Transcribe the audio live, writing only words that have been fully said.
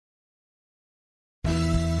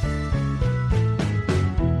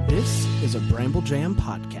is a Bramble Jam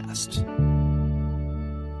podcast.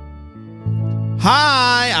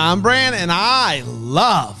 Hi, I'm Brand, and I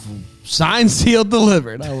love Signed, Sealed,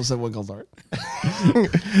 Delivered. I almost said Winkle's Art.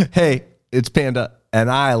 Hey, it's Panda, and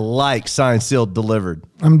I like Signed, Sealed, Delivered.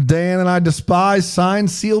 I'm Dan, and I despise Signed,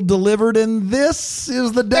 Sealed, Delivered, and this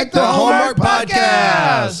is the Deck the Hallmark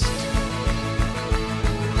Podcast.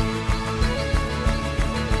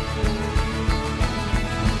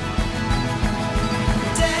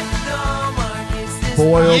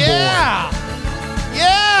 Boy, oh Yeah! boy.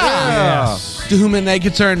 Yes. Doom and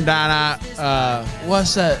Naked Turn,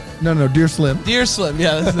 what's that? No, Dear Slim. Dear Slim,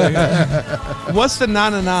 yeah. That's the, what's the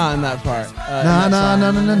na-na-na in that part? Na, na, na,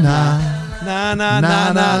 na, na, na. Na na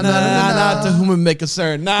na na na na to whom it may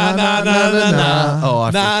concern. Na na na na na. Oh, I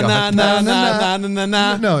Na na forgot. na na na na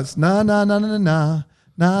na. No, it's na, na, na, na, na.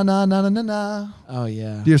 Na, na, na, na, na, na. Oh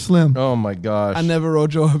yeah. Dear Slim. Oh, my gosh. I never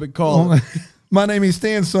wrote your orbit call. My name is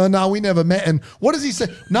Stan, son. Now we never met. And what does he say?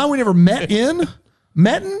 Now we never met in?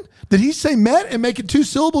 Metin? Did he say met and make it two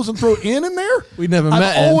syllables and throw in there? We never I've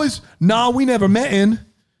met in. always, we never met in.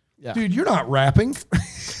 Yeah. Dude, you're not rapping.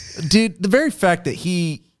 Dude, the very fact that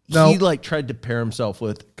he like tried to pair himself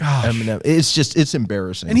with Eminem, it's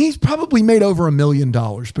embarrassing. And he's probably made over $1 million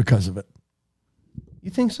because of it. You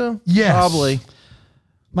think so? Yes. Probably.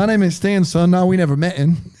 My name is Stan, son. Now we never met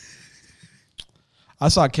in. I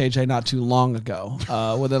saw KJ not too long ago,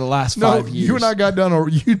 within the last 5 years. You and I got down a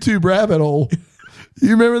YouTube rabbit hole.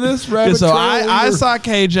 You remember this rabbit So trail? I saw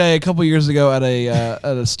KJ a couple years ago at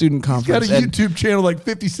a student He's conference. got a YouTube channel, like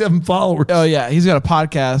 57 followers. Oh yeah, he's got a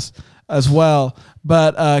podcast as well.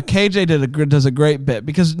 But KJ does a great bit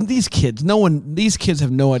because these kids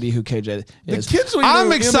have no idea who KJ is. The kids don't even know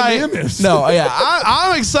who excited. Eminem is. No, yeah,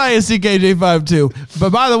 I'm excited to see KJ5 too.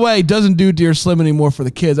 But by the way, he doesn't do Dear Slim anymore for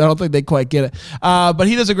the kids. I don't think they quite get it. But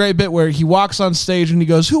he does a great bit where he walks on stage and he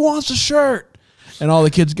goes, "Who wants a shirt?" And all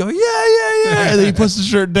the kids go, yeah. And then he puts the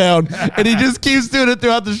shirt down. And he just keeps doing it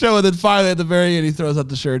throughout the show. And then finally at the very end, he throws out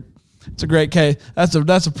the shirt. It's a great K. That's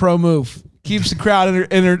a pro move. Keeps the crowd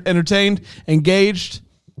entertained, engaged.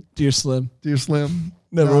 Dear Slim. Dear Slim.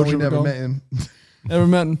 We never met him. Never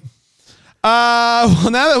met him.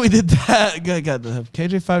 Well, now that we did that, got to have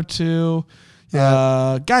KJ52.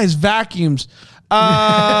 Yeah. Guys, vacuums.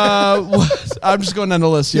 I'm just going down the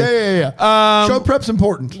list here. Yeah. Show prep's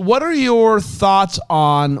important. What are your thoughts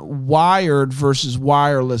on wired versus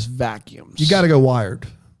wireless vacuums? You got to go wired.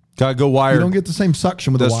 Gotta go wired. You don't get the same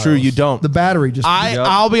suction with the wireless. That's true, you don't. The battery just...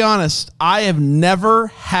 I'll be honest. I have never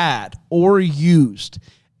had or used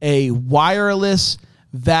a wireless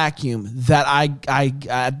vacuum that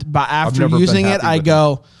after using it, I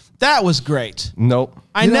go, that was great. Nope.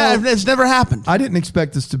 It's never happened. I didn't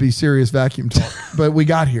expect this to be serious vacuum talk, but we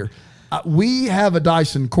got here. We have a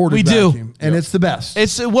Dyson corded vacuum, and it's the best.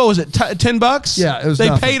 It's what was it? $10? Yeah, it was. They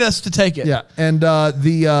nothing. paid us to take it. Yeah, and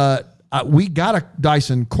we got a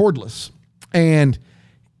Dyson cordless, and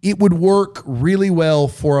it would work really well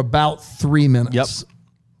for about 3 minutes. Yep.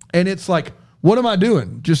 And it's like, what am I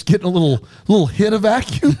doing? Just getting a little hit of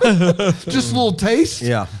vacuum, just a little taste.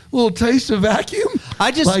 Yeah, a little taste of vacuum.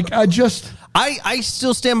 I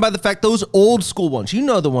still stand by the fact those old school ones. You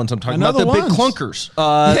know the ones I'm talking about, the big clunkers.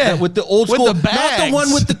 With the old school, the bags. not the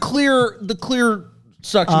one with the clear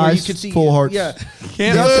suction where you can see full hearts. Yeah,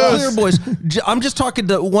 Can't the lose. clear boys. I'm just talking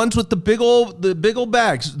the ones with the big old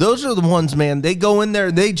bags. Those are the ones, man. They go in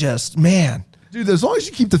there. They just, man, dude. As long as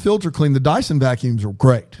you keep the filter clean, the Dyson vacuums are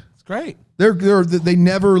great. It's great. They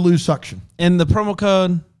never lose suction. And the promo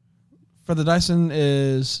code for the Dyson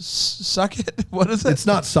is suck it. What is it? It's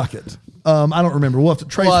not suck it. I don't remember. We'll have to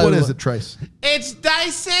trace. What is it, Trace? It's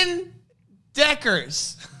Dyson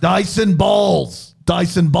Deckers. Dyson balls.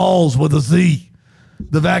 Dyson balls with a Z.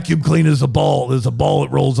 The vacuum cleaner is a ball. There's a ball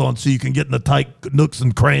it rolls on so you can get in the tight nooks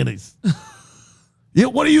and crannies. Yeah,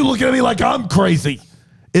 what are you looking at me like I'm crazy?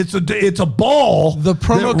 It's a ball. The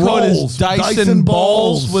promo code is Dyson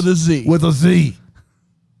balls with a Z. With a Z.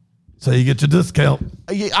 So you get your discount.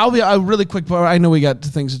 I'll be really quick, but I know we got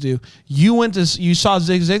things to do. You saw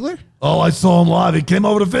Zig Ziglar? Oh, I saw him live. He came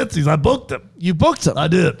over to Fitzy's. I booked him. You booked him. I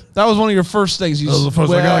did. That was one of your first things. That was the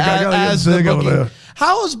first. I got to get Zig over there.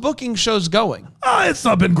 How is booking shows going? It's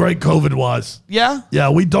not been great COVID-wise. Yeah? Yeah,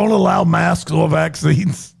 we don't allow masks or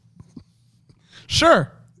vaccines.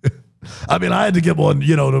 Sure. I mean, I had to get one,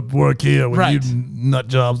 to work here with you nut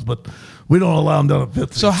jobs, but we don't allow them down at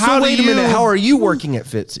Fitzy's. So wait a minute. How are you working at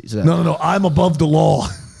Fitzy's? No. I'm above the law.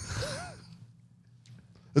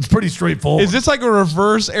 It's pretty straightforward. Is this like a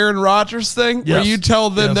reverse Aaron Rodgers thing where you tell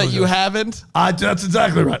them that you haven't? That's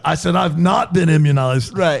exactly right. I said I've not been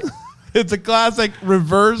immunized. Right. It's a classic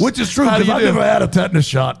reverse. Which is true How do because you I've do? never had a tetanus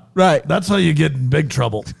shot. Right. That's how you get in big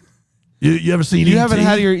trouble. You ever seen You E.T.? haven't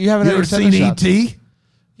had your ever tetanus seen shots? E.T.?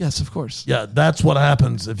 Yes, of course. Yeah, that's what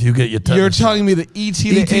happens if you get your tetanus. You're telling me the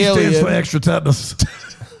E.T. the E.T. alien stands for extra tetanus.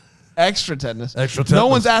 extra tetanus. Extra No tetanus.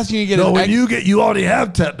 one's asking you to get No, an when you already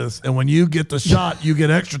have tetanus, and when you get the shot, you get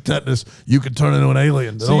extra tetanus. You can turn into an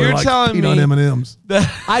alien. They So only you're like telling peanut me- M&Ms.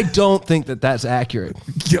 I don't think that that's accurate.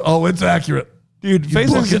 Oh, it's accurate. Dude,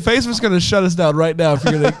 Facebook's going to shut us down right now if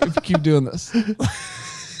you keep doing this.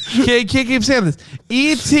 Can't keep saying this.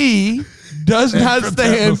 E.T. does not Extra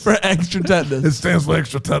stand tetanus. for extra It tetanus. stands for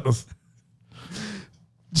extra tetanus.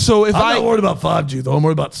 So if I'm not worried about 5G, though. I'm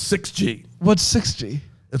worried about 6G. what's 6G?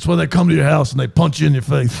 It's when they come to your house and they punch you in your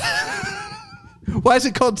face. Why is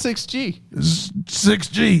it called 6G? It's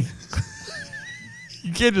 6G.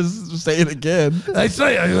 You can't just say it again. They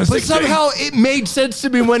say But 6G. somehow it made sense to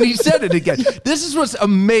me when he said it again. This is what's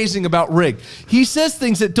amazing about Rick. He says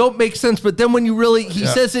things that don't make sense, but then when he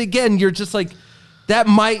says it again, you're just like, that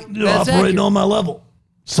might. You're That's operating accurate. on my level.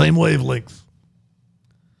 Same wavelengths.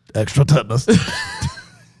 Extra tetanus.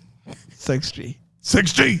 6G.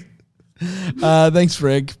 6G. Thanks,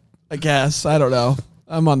 Rick. I guess. I don't know.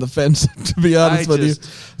 I'm on the fence, to be honest with you.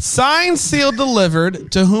 Signed, sealed,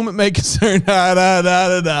 delivered. To whom it may concern.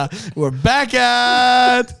 We're back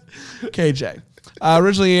at KJ.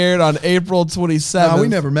 Originally aired on April 27th. No, we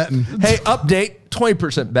never met in. Hey, update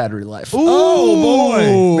 20% battery life. Oh,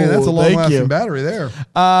 boy. Man, that's a Thank long-lasting you. battery there.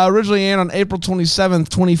 Originally aired on April 27th,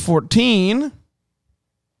 2014.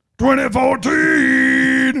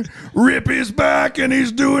 2014. Rip is back and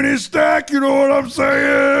he's doing his stack. You know what I'm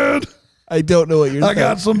saying? I don't know what you're I saying.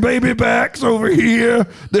 got some baby backs over here.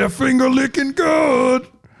 They're finger licking good.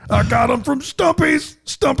 I got them from Stumpy's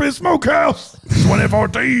Smokehouse.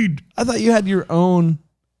 2014. I thought you had your own.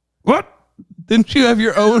 What? Didn't you have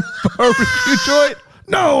your own barbecue joint?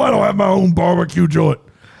 No, I don't have my own barbecue joint.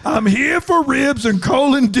 I'm here for ribs and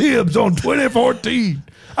colon dibs on 2014.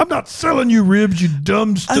 I'm not selling you ribs, you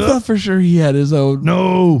dumb I stuff. thought for sure he had his own.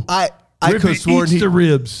 No. I Rippy could have sworn eats the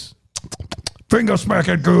ribs. Finger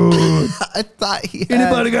smacking good. I thought he had.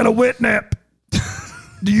 Anybody got a wet nap?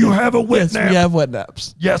 Do you have a wet Yes, nap? we have wet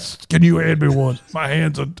naps. Yes. Can you hand me one? My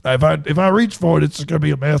hands are. If I reach for it, it's gonna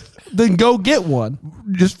be a mess. Then go get one.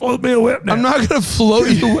 Just float me a wet nap. I'm not gonna float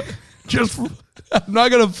you. Just I'm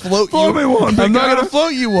not gonna float float you. me one. I'm big not guy. gonna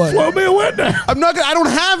float you one. Float me a wet nap. I'm not gonna. I don't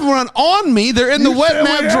have one on me. They're in the You wet said we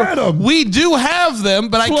nap had drawer. 'em. We do have them,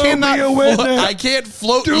 but Float I cannot. me a wet nap. I can't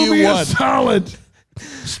float Do you me one. a solid.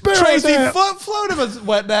 Spare Tracy, a nap. float him a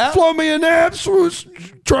wet nap. Float me a nap,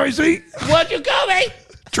 Tracy. What you call me?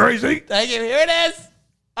 Tracy. Thank you. Here it is.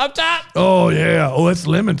 Up top. Oh yeah. Oh, that's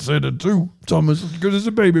lemon scented too. It's almost as good as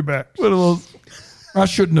a baby back. I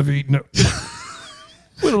shouldn't have eaten it.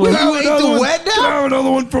 Can I have ate another the one? wet nap? Can I have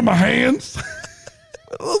another one for my hands?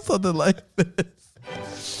 Something like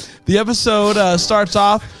this. The episode starts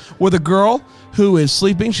off with a girl who is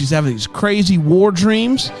sleeping. She's having these crazy war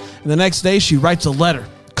dreams. And the next day, she writes a letter.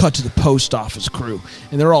 Cut to the post office crew.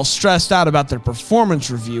 And they're all stressed out about their performance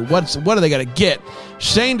review. What are they going to get?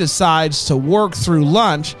 Shane decides to work through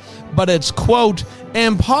lunch, but it's, quote,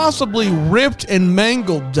 impossibly ripped and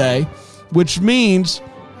mangled day, which means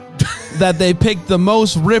that they picked the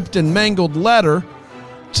most ripped and mangled letter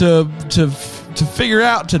to figure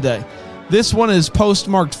out today. This one is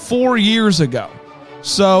postmarked 4 years ago.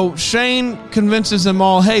 So Shane convinces them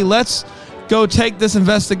all, hey, let's go take this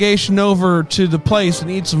investigation over to the place and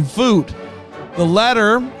eat some food. The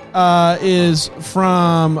letter is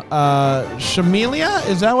from Shamelia.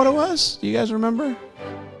 Is that what it was? Do you guys remember?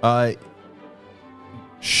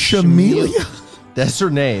 Shamelia. That's her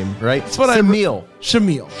name, right? That's what Shamil.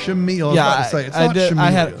 Shamil. Shamil. I was about to say, it's not Shamil.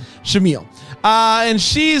 I had Shamil. And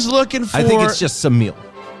she's looking for... I think it's just Samil.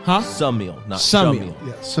 Huh? Samil, not Samil. Shamil.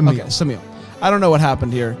 Yeah, Shamil. Okay, Samil. I don't know what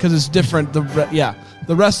happened here because it's different. The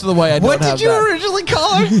rest of the way I don't What have did you that. originally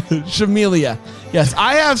call her? Shamelia. Yes,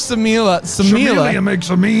 I have Samila. Shamelia makes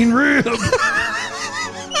a mean rib.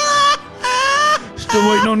 Still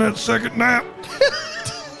waiting on that second nap.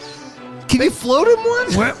 Can you float him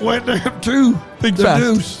one? Wet nap too. Think the fast.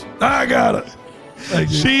 deuce. I got it. Thank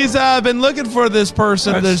you. She's been looking for this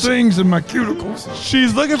person. That stings in my cuticles.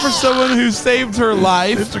 She's looking for someone who saved her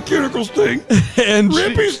life. It's a cuticle sting. And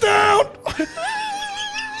Rippy's down.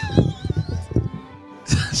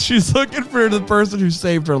 she's looking for the person who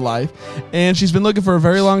saved her life. And she's been looking for a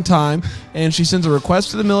very long time. And she sends a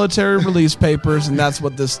request to the military release papers. And that's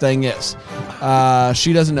what this thing is.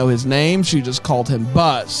 She doesn't know his name. She just called him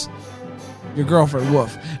Buzz. Your girlfriend,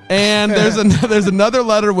 Woof. And there's another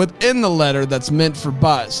letter within the letter that's meant for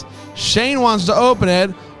Buzz. Shane wants to open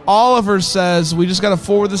it, Oliver says, we just got to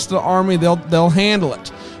forward this to the army. They'll handle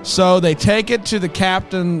it. So they take it to the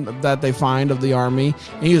captain that they find of the army,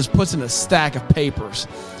 and he just puts in a stack of papers.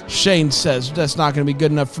 Shane says, that's not going to be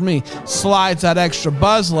good enough for me. Slides that extra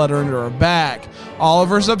Buzz letter into her bag.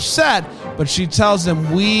 Oliver's upset, but she tells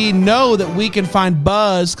him, we know that we can find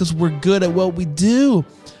Buzz because we're good at what we do.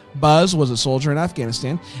 Buzz was a soldier in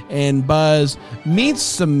Afghanistan, and Buzz meets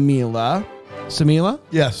Samila. Samila?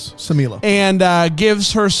 Yes, Samila. And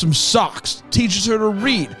gives her some socks, teaches her to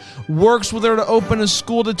read, works with her to open a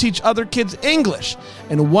school to teach other kids English.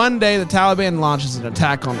 And one day, the Taliban launches an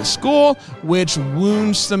attack on the school, which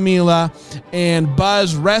wounds Samila. And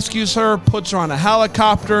Buzz rescues her, puts her on a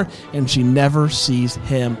helicopter, and she never sees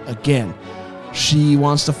him again. She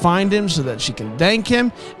wants to find him so that she can thank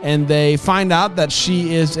him, and they find out that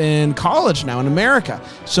she is in college now in America.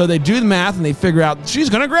 So they do the math, and they figure out she's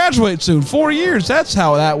going to graduate soon. 4 years, that's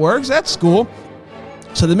how that works. That's cool.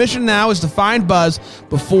 So the mission now is to find Buzz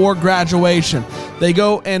before graduation. They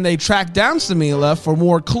go and they track down Samila for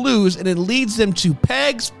more clues, and it leads them to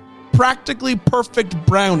Peg's Practically Perfect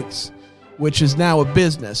Brownies, which is now a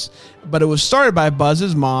business. But it was started by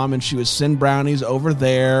Buzz's mom, and she would send brownies over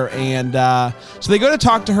there. And so they go to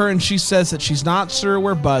talk to her, and she says that she's not sure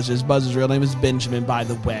where Buzz is. Buzz's real name is Benjamin, by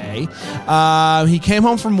the way. He came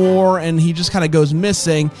home from war, and he just kind of goes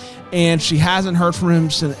missing. And she hasn't heard from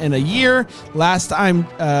him in a year. Last time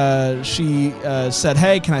she said,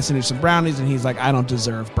 hey, can I send you some brownies? And he's like, I don't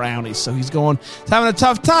deserve brownies. So he's having a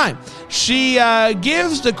tough time. She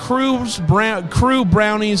gives the crew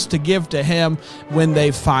brownies to give to him when they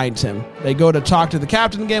find him. They go to talk to the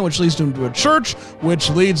captain again, which leads them to a church, which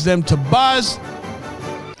leads them to Buzz.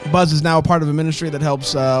 Buzz is now a part of a ministry that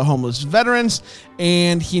helps homeless veterans,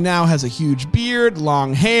 and he now has a huge beard,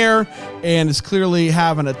 long hair, and is clearly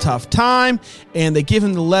having a tough time. And they give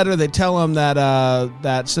him the letter. They tell him that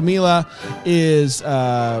that Samila is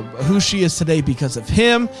who she is today because of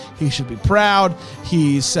him. He should be proud.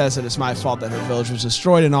 He says that it's my fault that her village was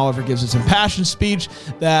destroyed, and Oliver gives his impassioned speech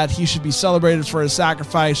that he should be celebrated for his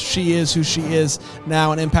sacrifice. She is who she is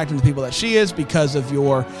now and impacting the people that she is because of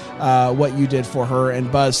your what you did for her.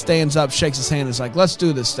 And Buzz stands up, shakes his hand, and is like, let's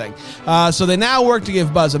do this thing. So they now work to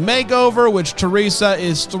give Buzz a makeover, which Teresa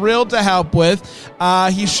is thrilled to help with.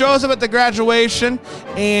 He shows up at the graduation,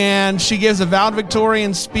 and she gives a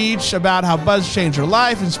valedictorian speech about how Buzz changed her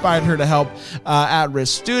life, inspired her to help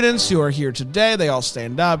at-risk students who are here today. They all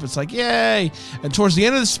stand up. It's like, yay. And towards the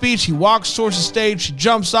end of the speech, he walks towards the stage. She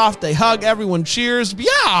jumps off. They hug. Everyone cheers.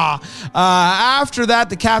 Yeah. After that,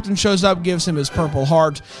 the captain shows up, gives him his Purple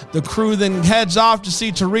Heart. The crew then heads off to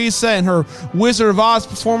see Teresa and her Wizard of Oz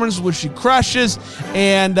performance, which she crushes.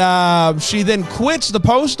 And she then quits the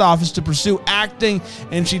post office to pursue acting,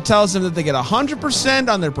 and she tells them that they get 100%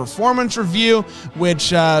 on their performance review,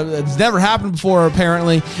 which has never happened before,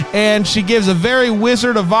 apparently. And she gives a very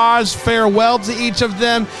Wizard of Oz farewell to each of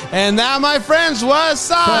them. And that, my friends, was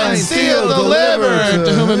Signed, Sealed, Delivered.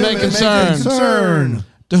 To whom it may concern.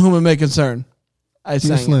 To whom it may concern. I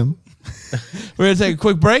sang Slim. We're going to take a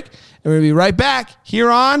quick break, and we're going to be right back here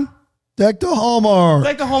on Deck the Hallmark.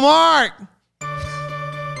 Deck the Hallmark.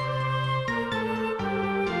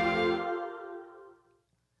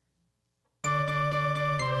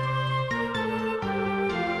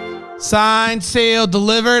 Signed, sealed,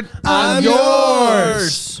 delivered. I'm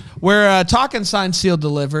yours. We're talking signed, sealed,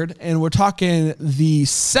 delivered, and we're talking the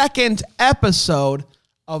second episode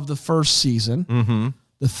of the first season. Mm-hmm.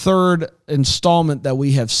 The third installment that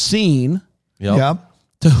we have seen. Yep.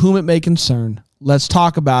 To whom it may concern. Let's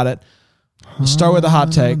talk about it. Let's start with a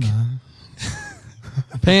hot take.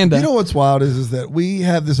 Panda. You know what's wild is that we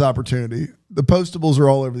have this opportunity. The postables are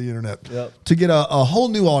all over the internet to get a whole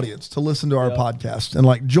new audience to listen to our podcast and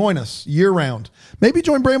like join us year round. Maybe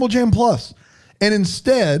join Bramble Jam Plus. And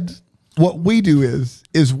instead, what we do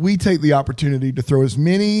is we take the opportunity to throw as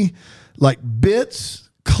many like bits,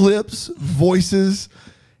 clips, voices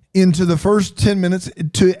into the first 10 minutes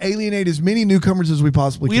to alienate as many newcomers as we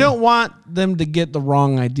possibly can. We don't want them to get the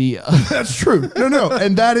wrong idea. That's true. No.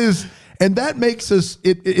 And that makes us,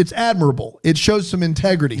 it's admirable. It shows some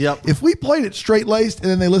integrity. Yep. If we played it straight-laced and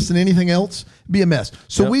then they listen to anything else, it'd be a mess.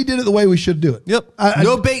 So we did it the way we should do it. Yep.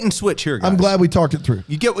 No bait and switch here, guys. I'm glad we talked it through.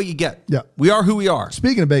 You get what you get. Yeah. We are who we are.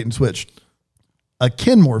 Speaking of bait and switch, a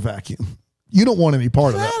Kenmore vacuum. You don't want any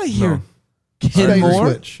part of that. Out of here. No. Bait and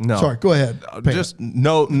Kenmore? switch. No. Sorry, go ahead. Just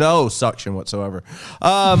no suction whatsoever.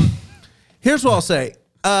 Here's what I'll say.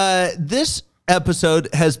 This episode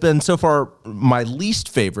has been so far my least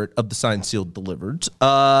favorite of the Signed, Sealed, Delivered.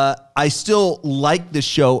 I still like this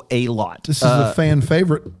show a lot. This is a fan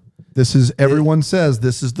favorite. This is, everyone says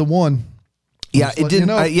this is the one. Yeah, Just it letting you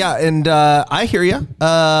didn't. know. Yeah, and I hear you.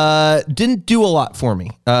 Didn't do a lot for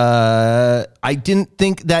me. I didn't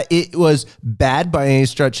think that it was bad by any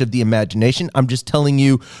stretch of the imagination. I'm just telling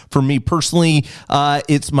you, for me personally,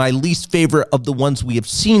 it's my least favorite of the ones we have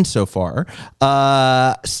seen so far.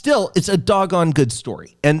 Still, it's a doggone good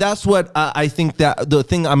story, and that's what I think that the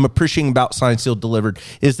thing I'm appreciating about Signed, Sealed, Delivered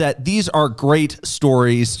is that these are great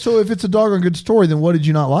stories. So if it's a doggone good story, then what did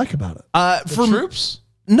you not like about it? The troops?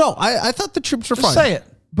 No, I thought the troops were Just fine. say it.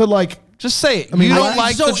 But like, Just say it. mean, you I- don't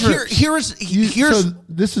like so the troops. here's so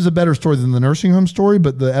this is a better story than the nursing home story,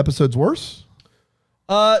 but the episode's worse.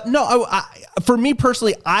 No, for me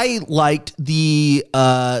personally, I liked the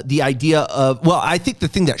idea of, well, I think the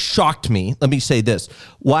thing that shocked me, let me say this,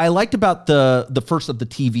 what I liked about the first of the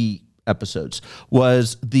TV episodes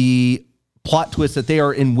was the plot twist that they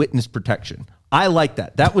are in witness protection. I like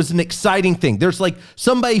that. That was an exciting thing. There's like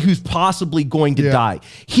somebody who's possibly going to die.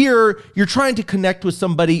 Here, you're trying to connect with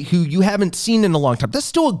somebody who you haven't seen in a long time. That's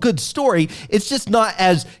still a good story. It's just not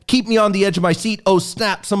as keep me on the edge of my seat. Oh,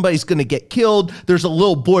 snap, somebody's going to get killed. There's a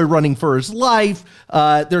little boy running for his life.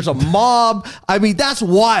 There's a mob. I mean, that's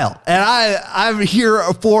wild. And I'm here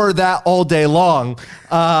for that all day long.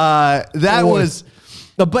 That was...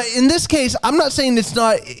 But in this case, I'm not saying it's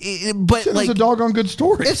not, but It's like a doggone good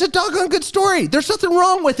story. it's a doggone good story. There's nothing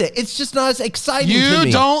wrong with it. It's just not as exciting to You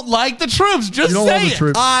me. don't like the troops. Just You don't say love the it.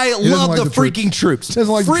 troops. I He doesn't love like the the troops. freaking troops. He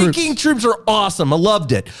doesn't like the freaking troops are awesome. I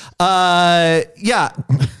loved it. Yeah,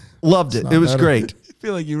 loved it. It was better. great. I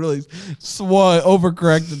feel like you really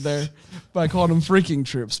overcorrected there by calling them freaking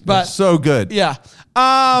troops. But So good. yeah.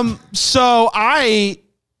 So I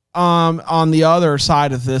on the other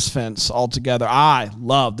side of this fence altogether, I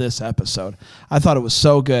love this episode. I thought it was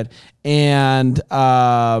so good. And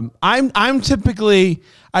I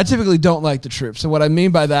typically don't like the troops. And what I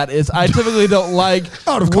mean by that is I typically don't like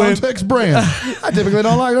Out of when- context brand. I typically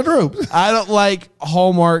don't like the troops. I don't like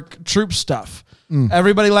Hallmark troop stuff.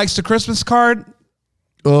 Everybody likes the Christmas card.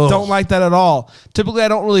 Don't like that at all. Typically, I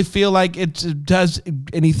don't really feel like it does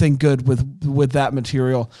anything good with that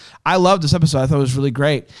material. I love this episode. I thought it was really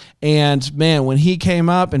great. And man, when he came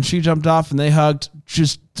up and she jumped off and they hugged,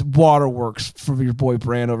 just waterworks for your boy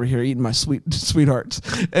Bran over here eating my sweethearts.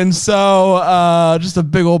 And so just a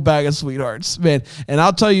big old bag of sweethearts, man. And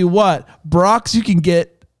I'll tell you what, Brock's, you can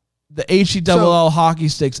get the HELL hockey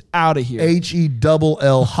sticks out of here.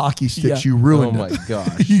 HELL hockey sticks. Yeah. You ruined Oh it. my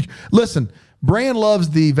gosh. Listen, Bran loves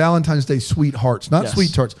the Valentine's Day sweethearts, not Yes.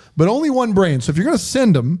 sweet tarts, but only one brand. So if you're going to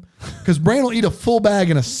send them, because Bran will eat a full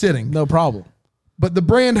bag in a sitting, No problem. but the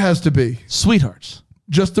brand has to be Sweethearts.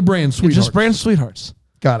 just the brand sweethearts. Just Bran sweethearts.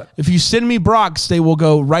 Got it. If you send me Brock's, they will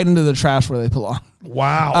go right into the trash where they belong.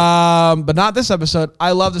 Wow. But not this episode.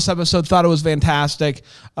 I love this episode. Thought it was fantastic.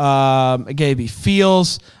 It gave me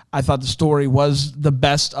feels. I thought the story was the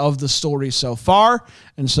best of the stories so far.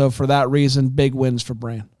 And so for that reason, big wins for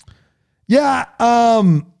Bran. Yeah.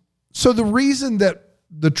 So the reason that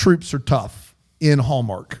the troops are tough in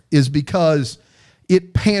Hallmark is because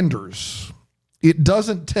it panders. It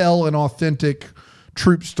doesn't tell an authentic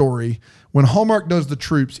troop story. When Hallmark does the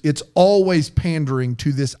troops, it's always pandering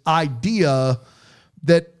to this idea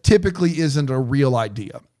that typically isn't a real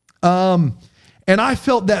idea. And I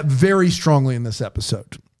felt that very strongly in this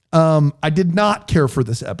episode. I did not care for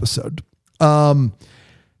this episode.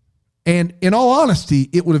 And in all honesty,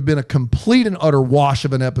 it would have been a complete and utter wash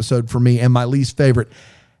of an episode for me and my least favorite,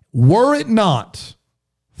 were it not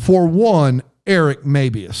for one, Eric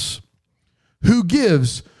Mabius, who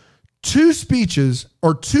gives two speeches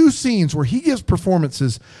or two scenes where he gives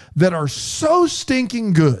performances that are so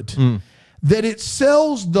stinking good that it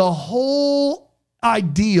sells the whole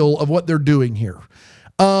ideal of what they're doing here.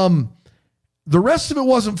 The rest of it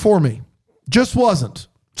wasn't for me. Just wasn't.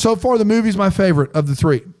 So far, the movie's my favorite of the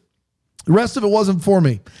three. The rest of it wasn't for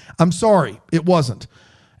me. I'm sorry, it wasn't.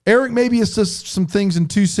 Eric Mabius does some things in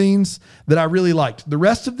two scenes that I really liked. The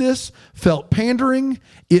rest of this felt pandering,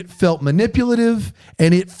 it felt manipulative,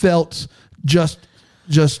 and it felt just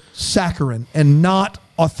saccharine and not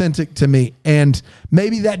authentic to me. And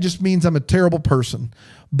maybe that just means I'm a terrible person.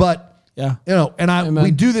 But Yeah. you know, and Amen.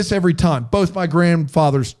 we do this every time. Both my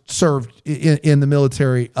grandfathers served in the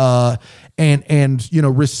military, and you know,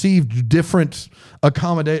 received different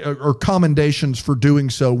commendations for doing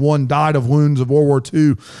so. One died of wounds of World War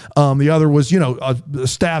II. The other was, you know, a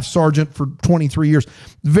staff sergeant for 23 years.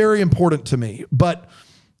 Very important to me, but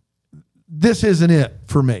this isn't it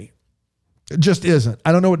for me. It just isn't.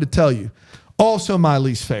 I don't know what to tell you. Also, my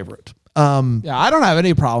least favorite. Yeah, I don't have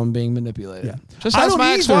any problem being manipulated. Just ask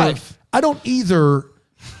my ex-wife. I don't either,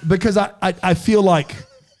 because I feel like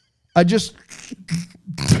I just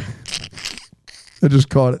I just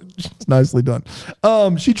caught it. It's nicely done.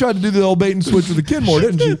 She tried to do the old bait and switch with the kid more,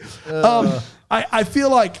 didn't she? I feel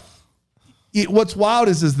like what's wild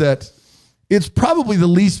is that it's probably the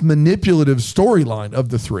least manipulative storyline of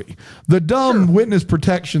the three. The dumb witness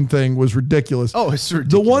protection thing was ridiculous. Oh, it's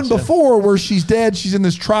ridiculous. The one before where she's dead, she's in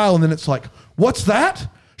this trial, and then it's like, what's that?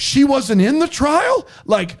 She wasn't in the trial?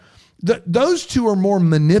 Like, those two are more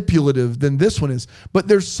manipulative than this one is. But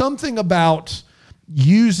there's something about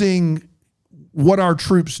using what our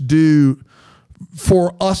troops do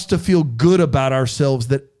for us to feel good about ourselves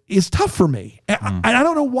that is tough for me. And I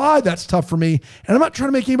don't know why that's tough for me. And I'm not trying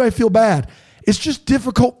to make anybody feel bad. It's just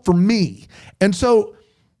difficult for me. And so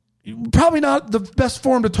probably not the best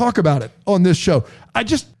forum to talk about it on this show. I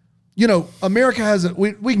just, America has it.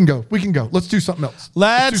 We can go. We can go. Let's do something else.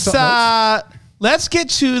 Let's get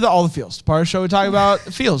to all the feels. Part of the show we talk about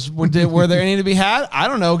feels. Were there any to be had? I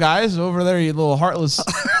don't know, guys. Over there, you little heartless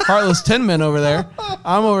tin men over there.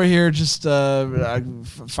 I'm over here just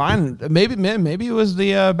fine. Maybe it was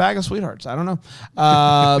the bag of sweethearts. I don't know.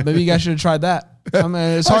 Maybe you guys should have tried that. I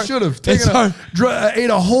mean, it's hard. I should have ate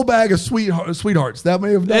a whole bag of sweethearts. That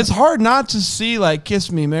may have done. It's hard not to see like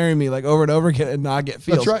 "Kiss Me, Marry Me" like over and over again and not get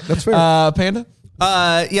feels. That's right. That's fair. Panda.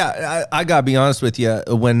 I gotta be honest with you.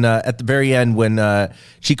 When at the very end, when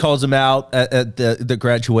she calls him out at the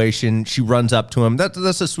graduation, she runs up to him.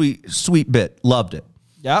 That's a sweet bit. Loved it.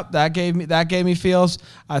 Yep, that gave me feels.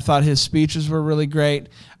 I thought his speeches were really great,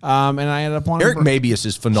 and I ended up wanting. Eric Mabius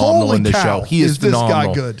is phenomenal Holy in the cow, show. He is phenomenal. This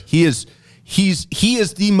guy good? He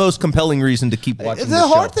is the most compelling reason to keep watching. The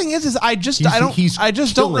hard thing is I just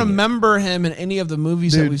don't remember him in any of the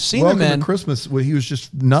movies that we've seen him in. To Christmas, well, he was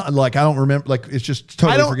just not like I don't remember. Like it's just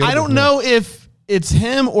totally forgettable. I don't know if it's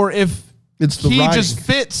him or if it's the he writing. just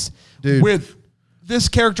fits with this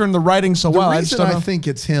character in the writing so well. The reason I think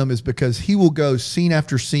it's him is because he will go scene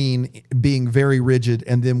after scene being very rigid,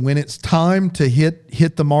 and then when it's time to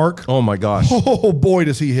hit the mark, oh my gosh, oh boy,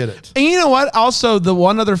 does he hit it! And you know what? Also, the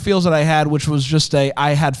one other feels that I had, which was just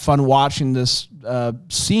I had fun watching this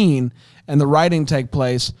scene and the writing take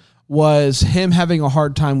place, was him having a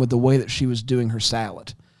hard time with the way that she was doing her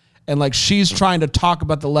salad. And like she's trying to talk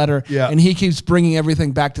about the letter, and he keeps bringing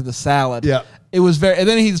everything back to the salad. Yeah. It was and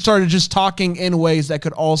then he started just talking in ways that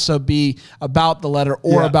could also be about the letter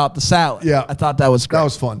or about the salad. Yeah. I thought that was great. That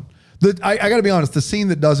was fun. I got to be honest, the scene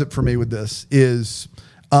that does it for me with this is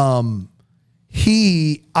I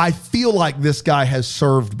feel like this guy has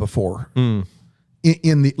served before in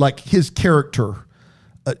the, like his character,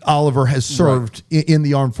 Oliver has served in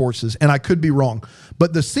the armed forces, and I could be wrong.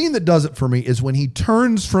 But the scene that does it for me is when he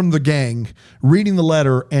turns from the gang, reading the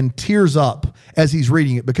letter, and tears up as he's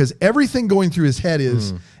reading it, because everything going through his head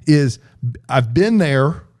is I've been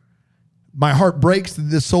there. My heart breaks that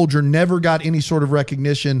this soldier never got any sort of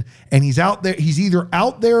recognition, and he's out there. He's either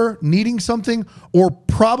out there needing something, or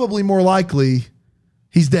probably more likely,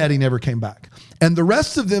 he's dead. He never came back. And the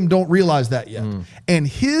rest of them don't realize that yet. And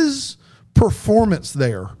his performance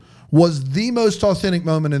there was the most authentic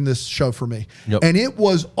moment in this show for me. Yep. And it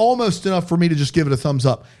was almost enough for me to just give it a thumbs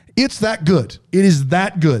up. It's that good. It is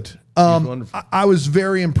that good. I was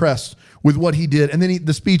very impressed with what he did. And then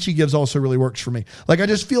the speech he gives also really works for me. Like, I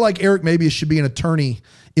just feel like Eric Mabius should be an attorney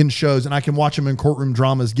in shows, and I can watch him in courtroom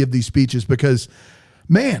dramas give these speeches because,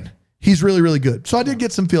 man, he's really, really good. So I did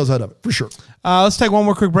get some feels out of it, for sure. Let's take one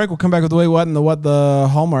more quick break. We'll come back with the Wait What and the What the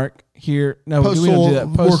Hallmark here. No, we don't do that.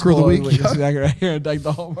 Worker of the Week. That's exactly right here. Take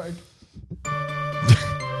the Hallmark.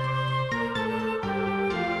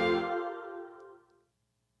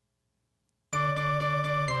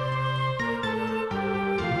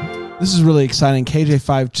 This is really exciting.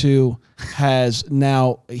 KJ52 has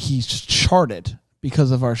now, he's charted because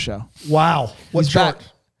of our show. Wow. What's chart?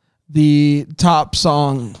 The top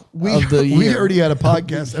song of the year. We already had a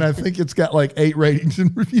podcast, and I think it's got like 8 ratings and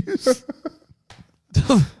reviews.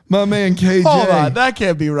 My man KJ. Hold on, that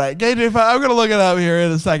can't be right. KJ, I'm going to look it up here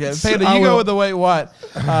in a second. Panda, you go with the Wait What.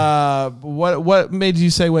 What made you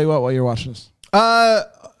say Wait What while you're watching this?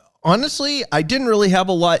 Honestly, I didn't really have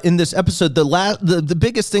a lot in this episode. The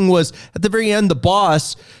biggest thing was at the very end, the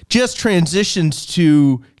boss just transitions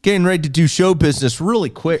to getting ready to do show business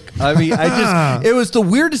really quick. I mean, it was the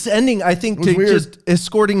weirdest ending, I think, to just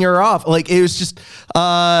escorting her off. Like, it was just,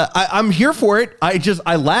 I'm here for it.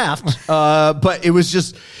 I laughed, but it was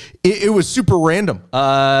just, it was super random.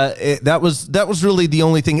 That was really the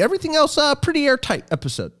only thing. Everything else, pretty airtight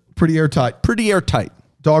episode. Pretty airtight.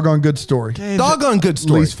 Doggone good story. Doggone good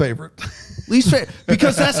story. Least favorite.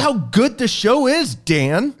 Because that's how good the show is,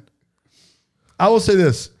 Dan. I will say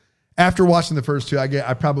this. After watching the first 2,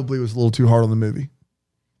 I probably was a little too hard on the movie.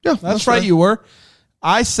 Yeah, that's right. You were.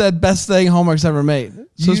 I said best thing Hallmark's ever made.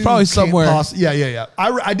 So it's probably somewhere. Yeah.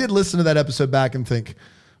 I did listen to that episode back and think,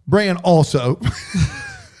 Bran also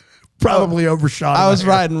probably overshot. I was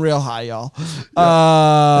riding real high, y'all.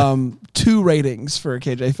 2 ratings for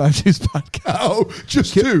KJ52's podcast. Oh,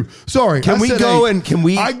 just 2. Sorry. Can we go and can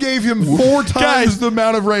we? I gave him 4 times Guys, the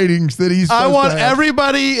amount of ratings that he's I supposed want to have.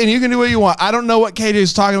 everybody, and you can do what you want. I don't know what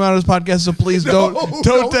KJ's talking about on his podcast, so please don't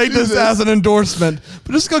take this as an endorsement.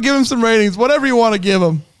 But just go give him some ratings, whatever you want to give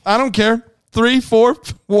him. I don't care. 3, 4,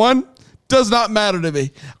 1 does not matter to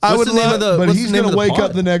me. I would the name love of the? But what's he's the name going of to the wake pod?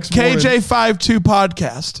 up the next morning. KJ52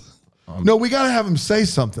 podcast. No, we got to have him say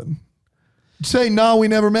something. Say, no, we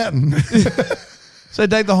never met him. So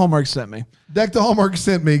Deck the Hallmark sent me. Deck the Hallmark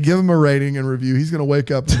sent me. Give him a rating and review. He's going to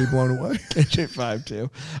wake up and be blown away.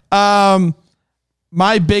 KJ52.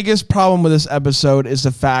 My biggest problem with this episode is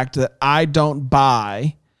the fact that I don't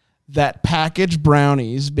buy that packaged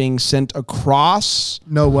brownies being sent across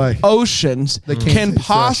No way. oceans can't can taste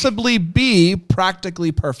possibly be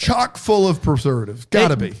practically perfect. Chock full of preservatives.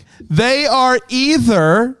 Gotta be. They are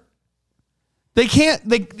either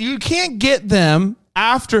you can't get them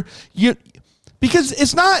after you, because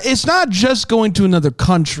it's not just going to another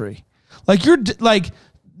country. Like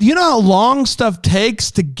you know how long stuff takes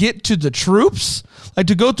to get to the troops, like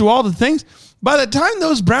to go through all the things. By the time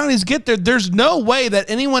those brownies get there, there's no way that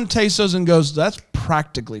anyone tastes those and goes, that's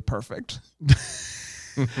practically perfect.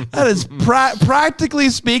 That is practically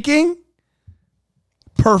speaking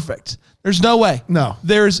perfect. There's no way. No.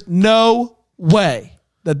 There's no way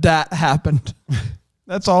that happened.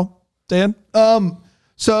 That's all. Dan?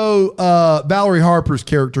 So Valerie Harper's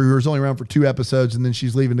character, who was only around for 2 episodes, and then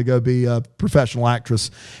she's leaving to go be a professional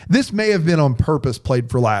actress. This may have been on purpose,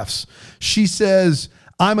 played for laughs. She says,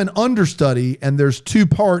 I'm an understudy, and there's 2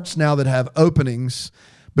 parts now that have openings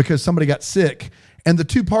because somebody got sick. And the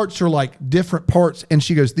 2 parts are like different parts. And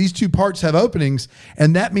she goes, these 2 parts have openings,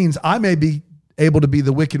 and that means I may be able to be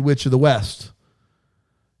the Wicked Witch of the West.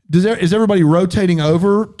 Is everybody rotating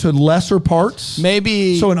over to lesser parts?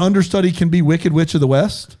 Maybe. So an understudy can be Wicked Witch of the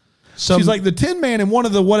West? So she's like, the Tin Man and one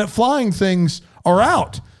of the flying things are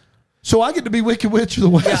out. So I get to be Wicked Witch of the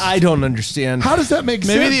West. Yeah, I don't understand. How does that make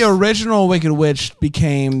sense? maybe the original Wicked Witch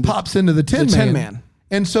became pops into the Tin Man.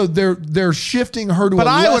 And so they're shifting her to But a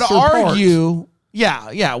I would lesser part. argue,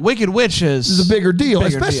 yeah, Wicked Witch is This is a bigger deal,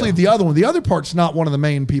 bigger especially deal. if the other one. The other part's not one of the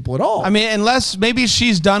main people at all. I mean, unless maybe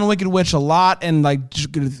she's done Wicked Witch a lot and like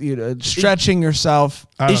stretching herself.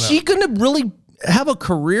 Is she going to really have a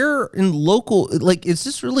career in local? Like, is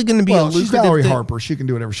this really going to be a lucrative she's Valerie thing? Harper. She can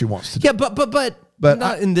do whatever she wants to do. Yeah, but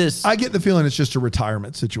not in this. I get the feeling it's just a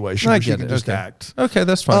retirement situation. I where she get can it. just Okay. act. Okay,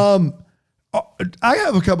 that's fine. I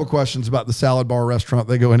have a couple questions about the salad bar restaurant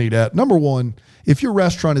they go and eat at. Number one, if your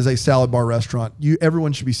restaurant is a salad bar restaurant,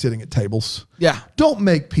 everyone should be sitting at tables. Yeah. Don't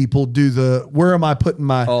make people do where am I putting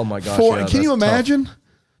my Oh my gosh, fork? yeah, Can you that's imagine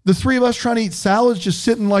the 3 of us trying to eat salads just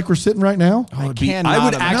sitting like we're sitting right now? I would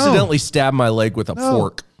cannot imagine. accidentally stab my leg with a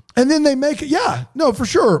fork. And then they make it, yeah, no, for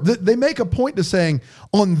sure. They make a point to saying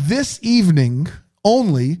on this evening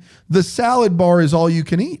only, the salad bar is all you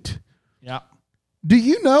can eat. Yeah. Do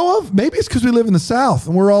you know of, maybe it's because we live in the South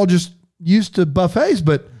and we're all just used to buffets,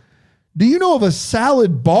 but do you know of a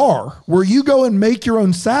salad bar where you go and make your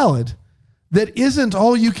own salad that isn't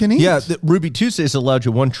all you can eat? Yeah, Ruby Tuesdays allowed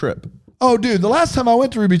you 1 trip. Oh, dude, the last time I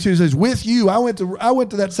went to Ruby Tuesdays with you, I went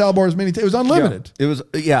to that salad bar as many times. It was unlimited. It was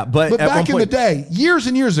but But at back one in the point, day, years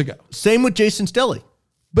and years ago. same with Jason's Deli.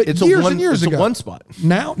 But It's years a one, and years it's ago. a 1 spot.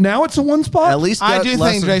 Now it's a 1 spot? At least I got do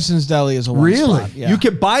less think than- Jason's Deli is a one Really? spot. Yeah. You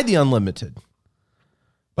can buy the unlimited.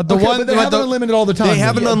 but the Okay, one but they have it unlimited all the time. They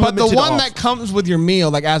have an though. but the unlimited one off. that comes with your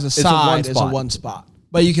meal, like as a a side, is a one one spot.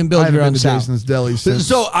 But you can build I haven't your been own to salad. Jason's Deli since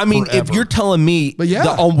So I mean, if forever. you're telling me, But yeah.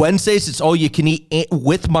 on Wednesdays it's all you can eat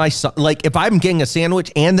with my son, like if I'm getting a sandwich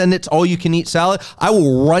and then it's all you can eat salad, I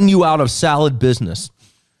will run you out of salad business.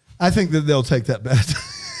 I think that they'll take that bet.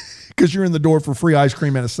 Because you're in the door for free ice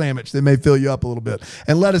cream and a sandwich. They may fill you up a little bit.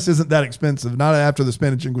 And lettuce isn't that expensive. Not after the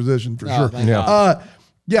Spinach Inquisition, for sure. thank Yeah.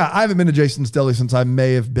 Yeah, I haven't been to Jason's Deli since I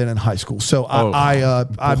may have been in high school. So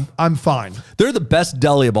I'm fine. They're the best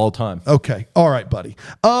deli of all time. Okay. All right, buddy.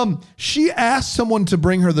 She asked someone to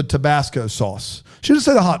bring her the Tabasco sauce. She didn't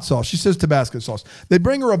say the hot sauce. She says Tabasco sauce. They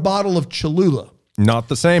bring her a bottle of Cholula. Not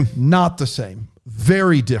the same. Not the same.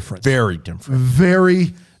 Very different. Very different.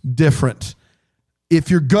 Very different. If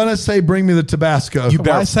you're gonna say bring me the Tabasco, You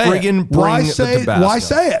better Why say it? friggin' bring why the say Tabasco. why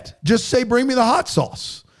say it? Just say bring me the hot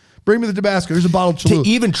sauce. Bring me the Tabasco. Here's a bottle of To Cholula.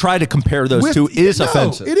 even try to compare those two is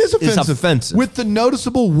offensive. It is offensive. It's offensive. With the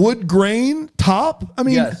noticeable wood grain top. I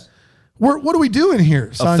mean, Yes. What are we doing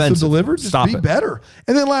here? Signs Offensive. delivered. Just Stop be it. better.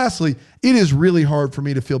 And then lastly, it is really hard for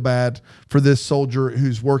me to feel bad for this soldier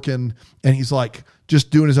who's working and he's like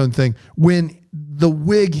just doing his own thing when the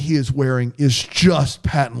wig he is wearing is just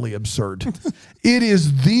patently absurd. It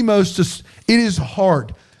is it is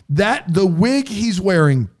hard. The wig he's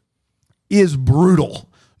wearing is brutal.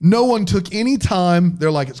 No one took any time.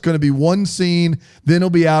 They're like, it's going to be one scene, then he'll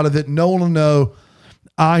be out of it. No one will know.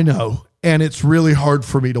 I know. And it's really hard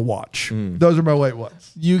for me to watch. Those are my wait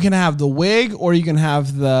what's. You can have the wig or you can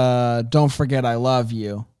have the "Don't Forget I Love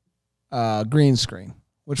You" green screen.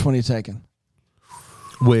 Which one are you taking?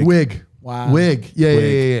 Wig. Wow. Wig.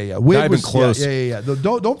 Yeah. Wig Not even was close. Yeah.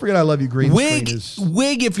 Don't forget I love you. Green screen is.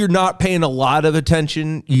 Wig, if you're not paying a lot of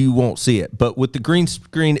attention, you won't see it. But with the green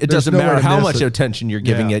screen, it There's doesn't no way matter to how miss much it. attention you're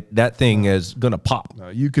giving Yeah. it. That thing is going to pop.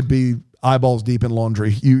 You could be eyeballs deep in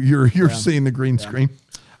laundry. You're seeing the green screen.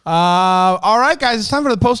 All right, guys, it's time for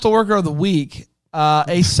the Postal Worker of the Week,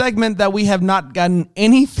 a segment that we have not gotten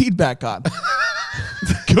any feedback on,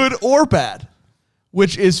 good or bad,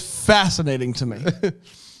 which is fascinating to me.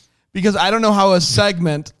 Because I don't know how a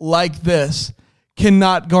segment like this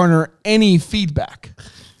cannot garner any feedback.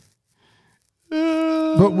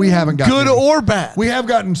 But we haven't gotten Good any. or bad. We have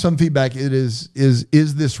gotten some feedback. It is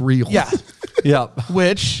this real? Yeah. Yep.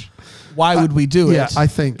 Which, why would we do it? Yeah, I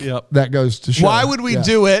think Yep. that goes to show. Why would we Yeah.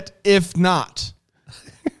 do it if not?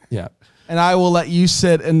 Yeah. And I will let you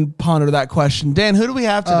sit and ponder that question. Dan, who do we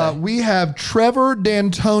have today? We have Trevor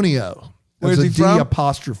D'Antonio. Where's There's he a D from?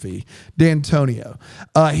 apostrophe D'Antonio.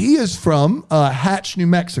 He is from Hatch, New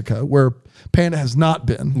Mexico, where Panda has not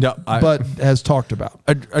been, No, but has talked about.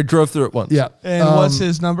 I drove through it once. Yeah. And what's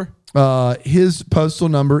his number? His postal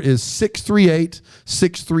number is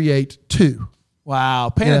 638-6382. Wow.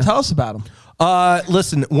 Panda, Yeah. tell us about him.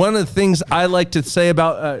 Listen, one of the things I like to say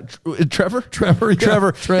about Trevor Trev.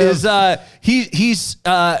 is he's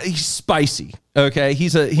spicy. Okay,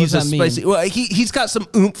 he's a that mean? spicy. Well, he's got some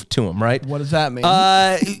oomph to him, right? What does that mean?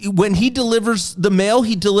 When he delivers the mail,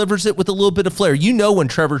 he delivers it with a little bit of flair. You know when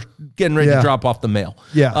Trevor's getting ready Yeah. to drop off the mail.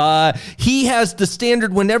 Yeah. He has the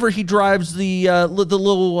standard whenever he drives the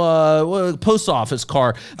little post office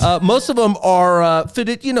car. Most of them are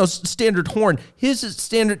fitted, standard horn. His is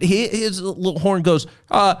standard. His little horn goes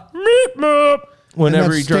meep meep And whenever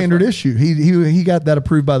that's he drives. standard issue. He got that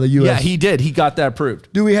approved by the U.S. Yeah, he did. He got that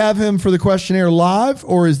approved. Do we have him for the questionnaire live,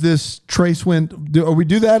 or is this Trace Went? Are we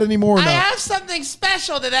do that anymore? Or I not? have something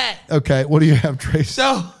special today. Okay, what do you have, Trace?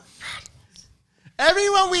 So,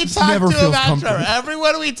 everyone we talked never to feels about comfortable. Trevor,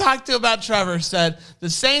 everyone we talked to about Trevor said the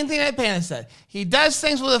same thing that Panda said. He does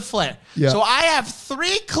things with a flair. Yeah. So I have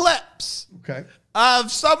 3 clips Okay.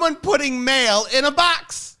 of someone putting mail in a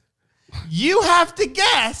box. You have to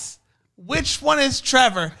guess which one is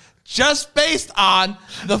Trevor, just based on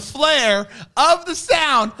the flair of the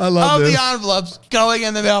sound I love of this. the envelopes going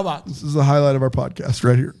in the mailbox. This is the highlight of our podcast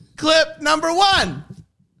right here. Clip number 1.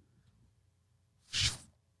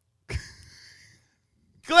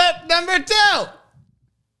 Clip number 2.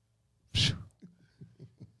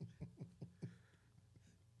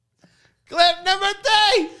 Clip number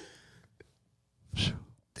 3.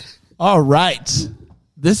 All right.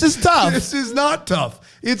 This is tough. This is not tough.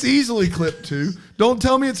 It's easily clip 2. Don't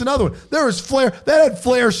tell me it's another one. There was flair. That had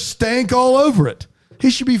flair stank all over it. He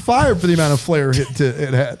should be fired for the amount of flair it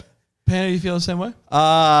had. Panda, do you feel the same way?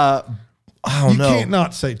 I don't You know. can't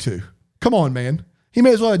not say 2. Come on, man. He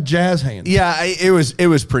may as well have jazz hands. Yeah, it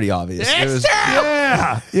was pretty obvious. It It's was,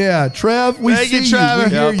 true. Yeah, Trev. We Thank see you, Trevor. We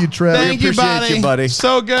hear Yep. you, Trev. Thank you, appreciate you, buddy.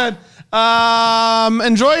 So good.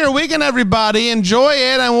 Enjoy your weekend, everybody. Enjoy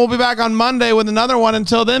it, and we'll be back on Monday with another one.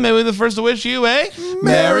 Until then, maybe the first to wish you a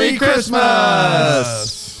Merry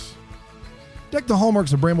Christmas. Deck the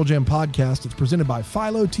Hallmarks of Bramble Jam podcast. It's presented by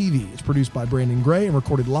Philo TV. It's produced by Brandon Gray and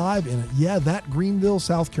recorded live in, Greenville,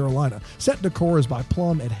 South Carolina. Set decor is by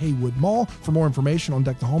Plum at Haywood Mall. For more information on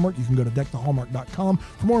Deck the Hallmark, you can go to deckthehallmark.com.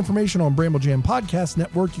 For more information on Bramble Jam Podcast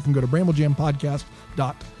Network, you can go to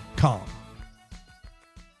bramblejampodcast.com.